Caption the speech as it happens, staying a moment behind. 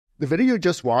The video you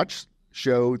just watched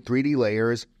showed 3D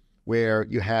layers where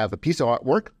you have a piece of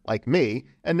artwork, like me,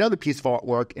 and another piece of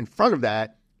artwork in front of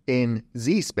that in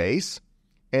Z space,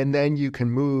 and then you can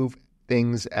move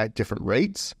things at different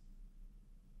rates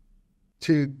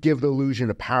to give the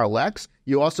illusion of parallax.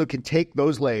 You also can take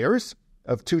those layers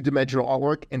of two-dimensional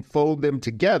artwork and fold them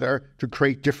together to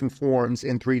create different forms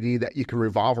in 3D that you can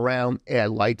revolve around, add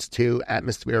lights to,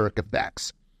 atmospheric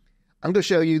effects. I'm going to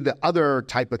show you the other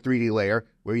type of 3D layer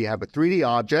where you have a 3D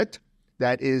object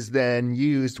that is then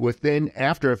used within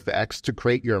After Effects to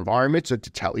create your environments or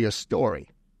to tell your story.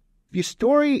 If your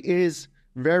story is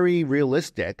very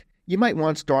realistic, you might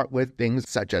want to start with things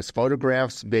such as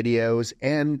photographs, videos,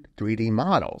 and 3D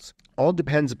models. All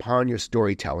depends upon your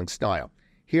storytelling style.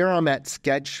 Here I'm at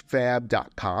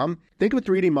sketchfab.com. Think of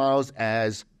 3D models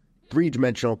as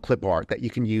three-dimensional clip art that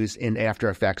you can use in After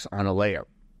Effects on a layer.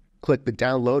 Click the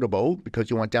downloadable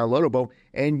because you want downloadable,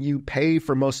 and you pay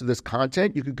for most of this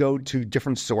content. You could go to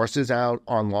different sources out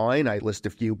online. I list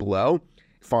a few below.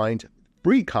 Find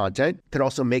free content. You could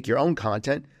also make your own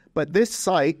content, but this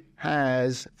site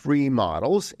has free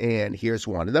models, and here's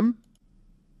one of them.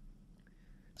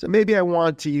 So maybe I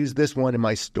want to use this one in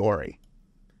my story.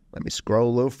 Let me scroll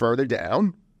a little further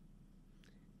down,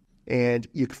 and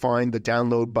you can find the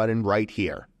download button right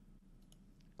here.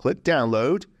 Click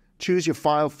download, choose your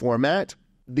file format.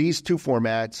 These two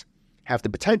formats have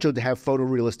the potential to have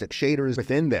photorealistic shaders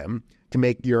within them to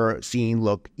make your scene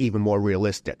look even more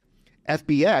realistic.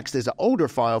 FBX is an older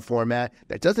file format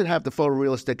that doesn't have the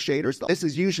photorealistic shaders. This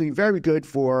is usually very good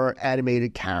for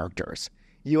animated characters.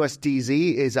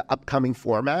 USDZ is an upcoming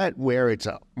format where it's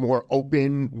a more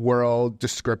open world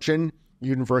description,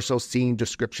 universal scene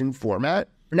description format.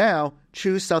 Now,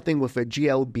 choose something with a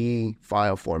GLB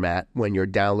file format when you're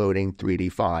downloading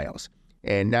 3D files.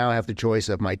 And now I have the choice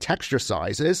of my texture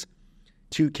sizes,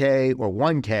 2K or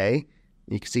 1K.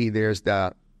 You can see there's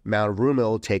the amount of room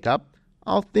it'll take up.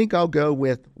 I'll go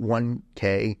with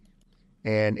 1K,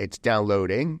 and it's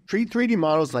downloading. Treat 3D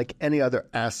models like any other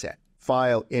asset.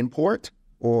 File import,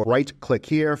 or right-click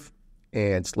here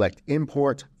and select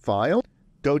Import File.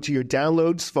 Go to your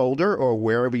Downloads folder or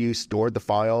wherever you stored the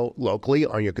file locally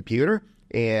on your computer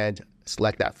and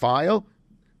select that file.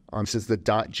 This is the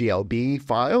 .glb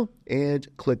file, and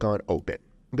click on Open.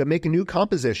 I'm going to make a new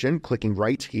composition, clicking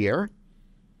right here.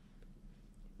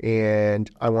 And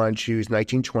I want to choose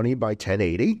 1920 by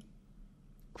 1080.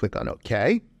 Click on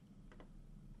OK.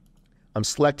 I'm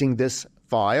selecting this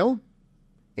file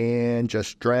and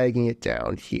just dragging it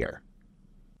down here.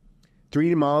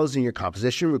 3D models in your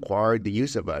composition require the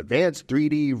use of an advanced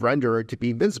 3D renderer to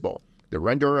be visible. The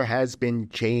renderer has been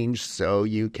changed so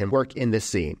you can work in this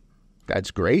scene.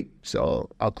 That's great. So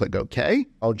I'll click OK.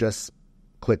 I'll just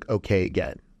click OK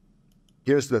again.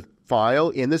 Here's the file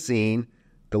in the scene.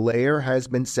 The layer has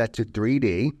been set to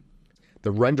 3D.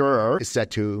 The renderer is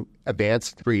set to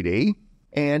advanced 3D.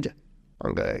 And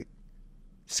I'm going to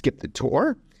skip the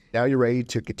tour. Now you're ready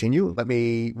to continue. Let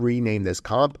me rename this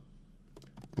comp,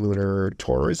 Lunar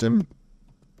Tourism.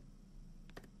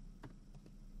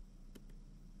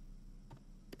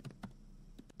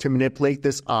 To manipulate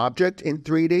this object in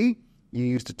 3D, you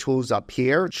use the tools up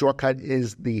here. Shortcut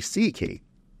is the C key,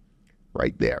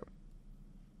 right there.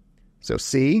 So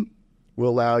C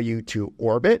will allow you to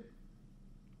orbit.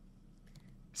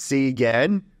 C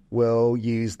again will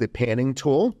use the panning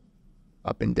tool,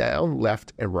 up and down,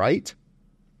 left and right.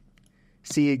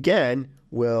 C again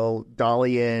will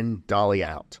dolly in, dolly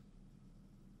out.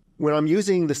 When I'm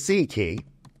using the C key,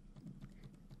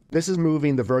 this is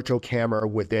moving the virtual camera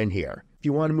within here. If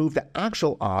you want to move the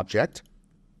actual object,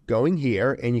 going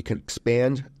here, and you can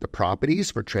expand the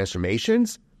properties for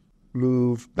transformations,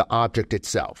 move the object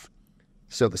itself.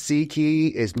 So the C key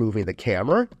is moving the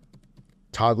camera,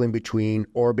 toggling between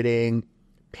orbiting,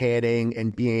 panning,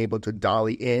 and being able to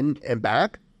dolly in and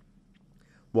back,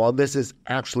 while this is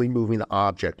actually moving the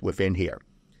object within here.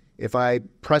 If I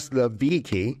press the V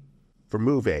key for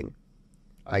moving,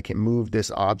 I can move this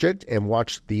object and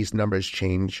watch these numbers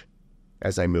change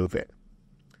as I move it.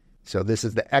 So this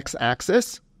is the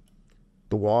X-axis.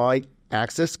 The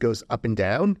Y-axis goes up and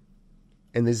down,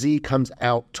 and the Z comes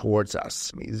out towards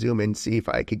us. Let me zoom in, see if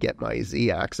I could get my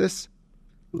Z-axis.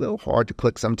 A little hard to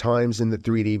click sometimes in the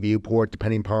 3D viewport,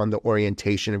 depending upon the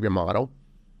orientation of your model.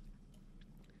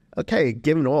 Okay,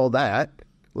 given all that,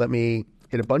 let me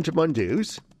hit a bunch of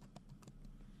undos.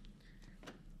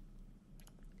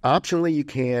 Optionally, you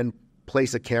can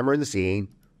place a camera in the scene,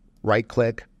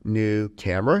 right-click, New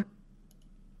Camera.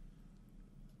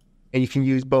 And you can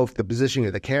use both the positioning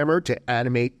of the camera to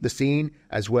animate the scene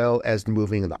as well as the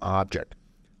moving of the object.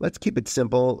 Let's keep it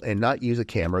simple and not use a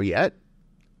camera yet.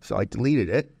 so I deleted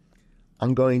it.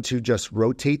 I'm going to just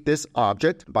rotate this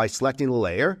object by selecting the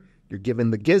layer. You're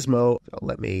given the gizmo. So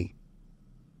let me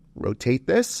rotate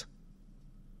this.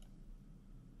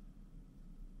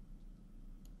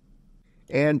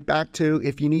 And back to,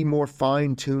 if you need more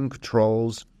fine-tuned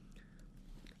controls,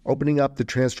 opening up the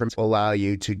transform will allow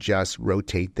you to just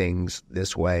rotate things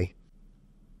this way.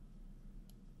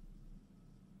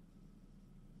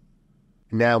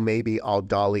 Now maybe I'll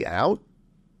dolly out.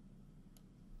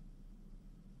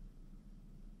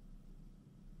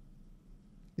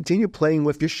 Continue playing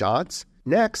with your shots.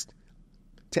 Next,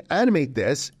 to animate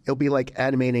this, it'll be like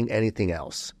animating anything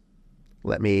else.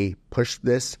 Let me push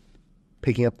this,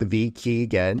 picking up the V key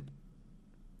again.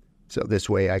 So this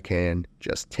way I can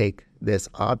just take this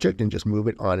object and just move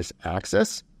it on its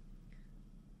axis.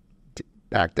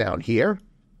 Back down here.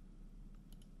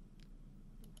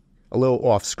 A little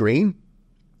off screen.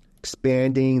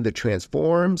 Expanding the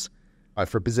transforms.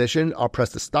 For position, I'll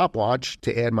press the stopwatch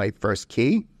to add my first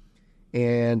key.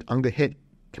 And I'm going to hit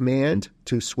Command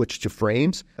to switch to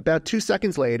frames. About 2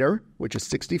 seconds later, which is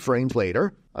 60 frames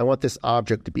later, I want this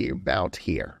object to be about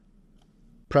here.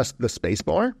 Press the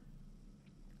spacebar.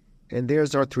 And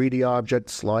there's our 3D object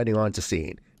sliding onto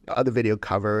scene. Other video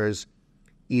covers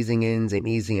easing ins and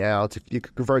easing outs. If you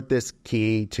could convert this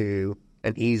key to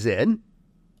an ease in,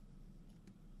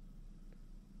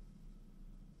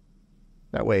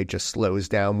 that way it just slows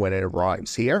down when it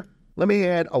arrives here. Let me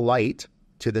add a light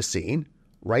to the scene.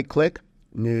 Right click,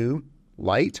 new,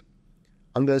 light.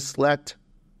 I'm going to select,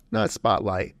 not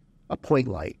spotlight, a point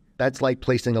light. That's like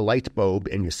placing a light bulb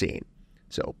in your scene.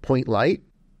 So point light,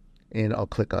 and I'll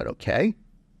click on OK.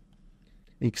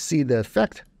 You can see the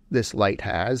effect this light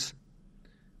has.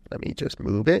 Let me just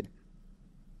move it.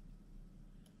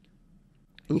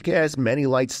 You can add as many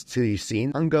lights to your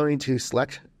scene. I'm going to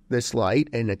select this light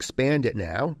and expand it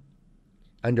now.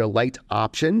 Under light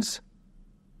options,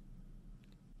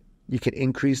 you can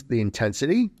increase the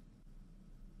intensity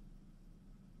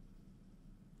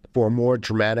for a more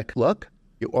dramatic look.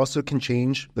 You also can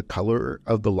change the color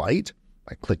of the light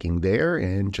by clicking there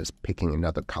and just picking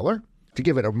another color. To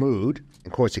give it a mood,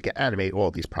 of course, you can animate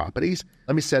all these properties.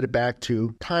 Let me set it back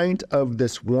to kind of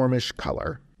this warmish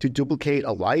color. To duplicate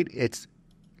a light, it's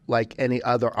like any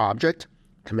other object.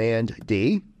 Command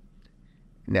D.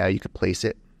 Now you can place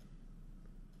it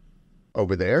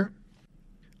over there.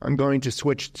 I'm going to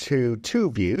switch to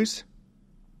 2 views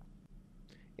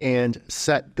and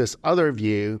set this other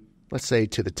view, let's say,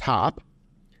 to the top.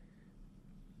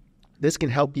 This can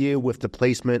help you with the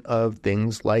placement of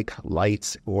things like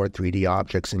lights or 3D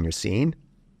objects in your scene.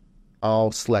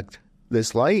 I'll select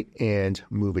this light and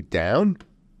move it down.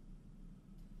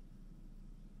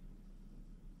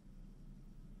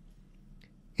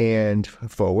 And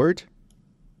forward.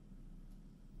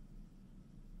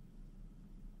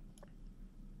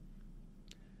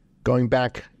 Going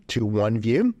back to one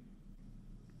view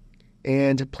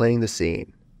and playing the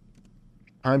scene.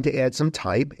 Time to add some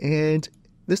type, and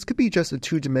this could be just a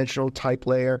 2-dimensional type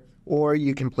layer, or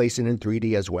you can place it in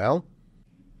 3D as well.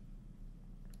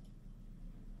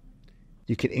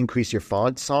 You can increase your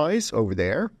font size over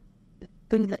there.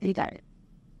 Pick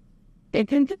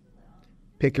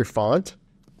your font.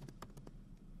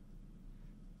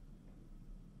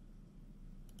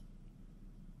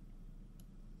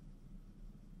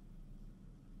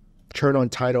 Turn on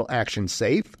title action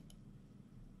safe.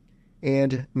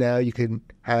 And now you can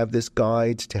have this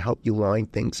guide to help you line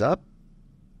things up.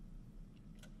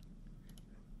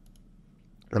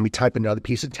 Let me type another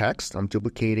piece of text. I'm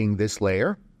duplicating this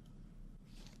layer.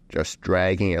 Just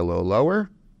dragging it a little lower.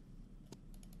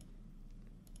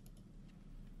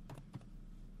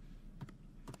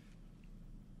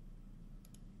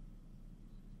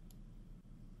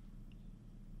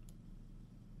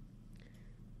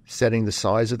 Setting the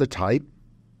size of the type.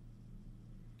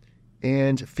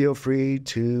 And feel free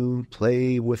to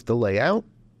play with the layout.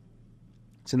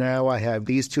 So now I have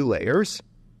these 2 layers.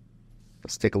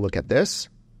 Let's take a look at this.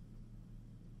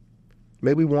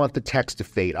 Maybe we want the text to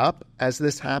fade up as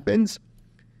this happens.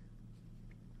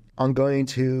 I'm going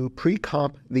to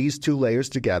pre-comp these 2 layers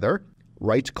together.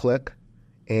 Right-click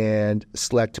and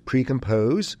select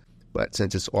Pre-compose. But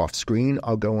since it's off screen,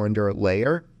 I'll go under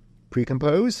Layer,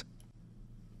 Pre-compose.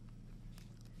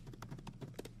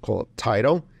 Call it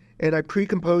Title. And I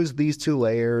pre-compose these 2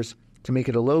 layers to make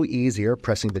it a little easier,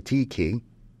 pressing the T key.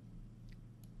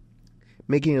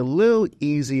 Making it a little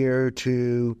easier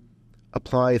to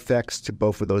apply effects to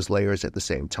both of those layers at the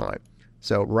same time.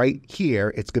 So right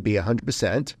here, it's going to be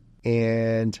 100%.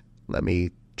 And let me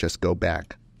just go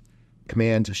back.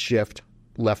 Command Shift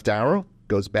left arrow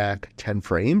goes back 10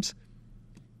 frames.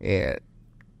 And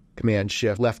Command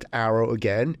Shift left arrow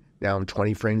again. Now I'm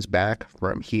 20 frames back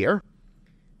from here.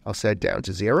 I'll set it down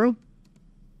to 0.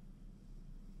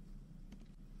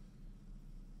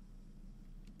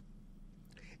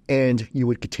 And you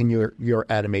would continue your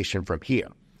animation from here.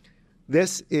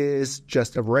 This is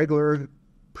just a regular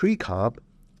pre-comp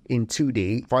in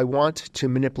 2D. If I want to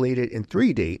manipulate it in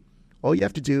 3D, all you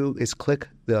have to do is click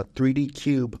the 3D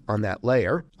cube on that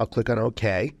layer. I'll click on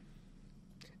OK.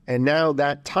 And now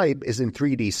that type is in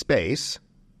 3D space,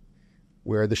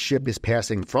 where the ship is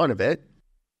passing in front of it.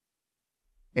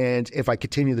 And if I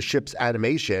continue the ship's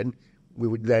animation, we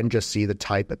would then just see the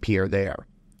type appear there.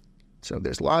 So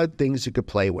there's a lot of things you could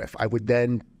play with. I would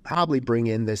then probably bring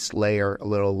in this layer a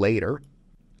little later,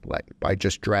 like by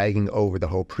just dragging over the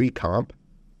whole pre-comp.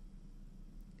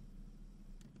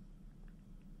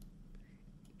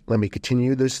 Let me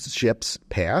continue this ship's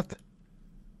path.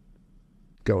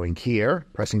 Going here,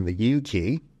 pressing the U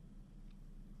key.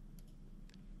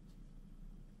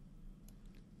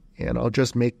 And I'll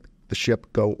just make the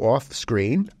ship go off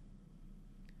screen.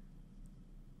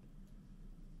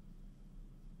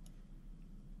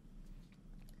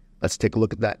 Let's take a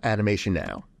look at that animation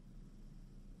now.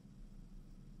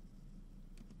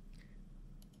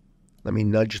 Let me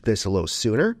nudge this a little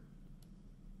sooner.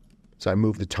 So I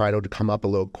move the title to come up a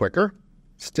little quicker.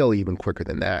 Still even quicker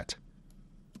than that.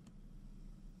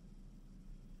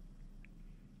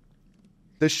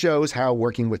 This shows how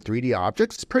working with 3D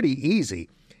objects is pretty easy.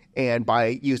 And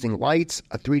by using lights,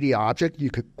 a 3D object,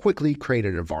 you could quickly create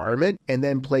an environment and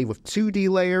then play with 2D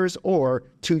layers or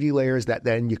 2D layers that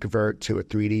then you convert to a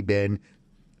 3D bin.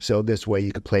 So this way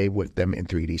you could play with them in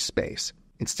 3D space.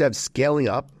 Instead of scaling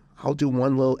up, I'll do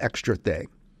one little extra thing.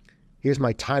 Here's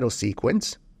my title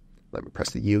sequence. Let me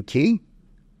press the U key.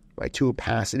 My 2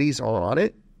 opacities are on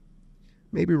it.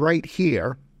 Maybe right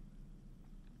here.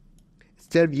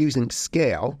 Instead of using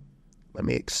scale, let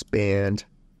me expand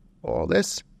all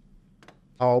this.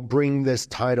 I'll bring this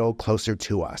title closer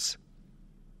to us.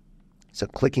 So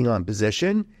clicking on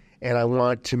position, and I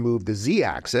want to move the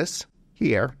Z-axis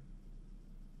here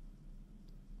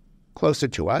closer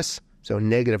to us, so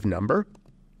negative number.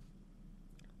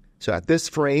 So at this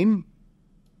frame,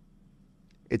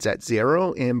 it's at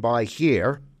 0, and by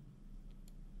here,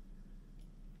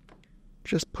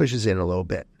 just pushes in a little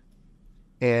bit.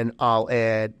 And I'll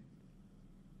add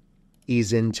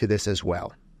ease into this as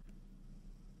well.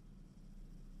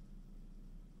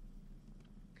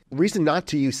 The reason not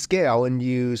to use scale and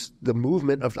use the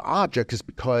movement of the object is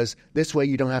because this way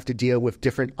you don't have to deal with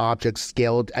different objects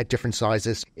scaled at different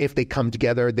sizes. If they come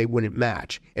together, they wouldn't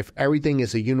match. If everything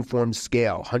is a uniform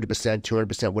scale, 100%,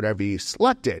 200%, whatever you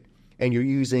selected, and you're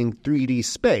using 3D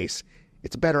space,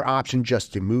 it's a better option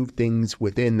just to move things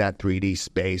within that 3D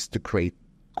space to create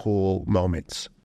cool moments.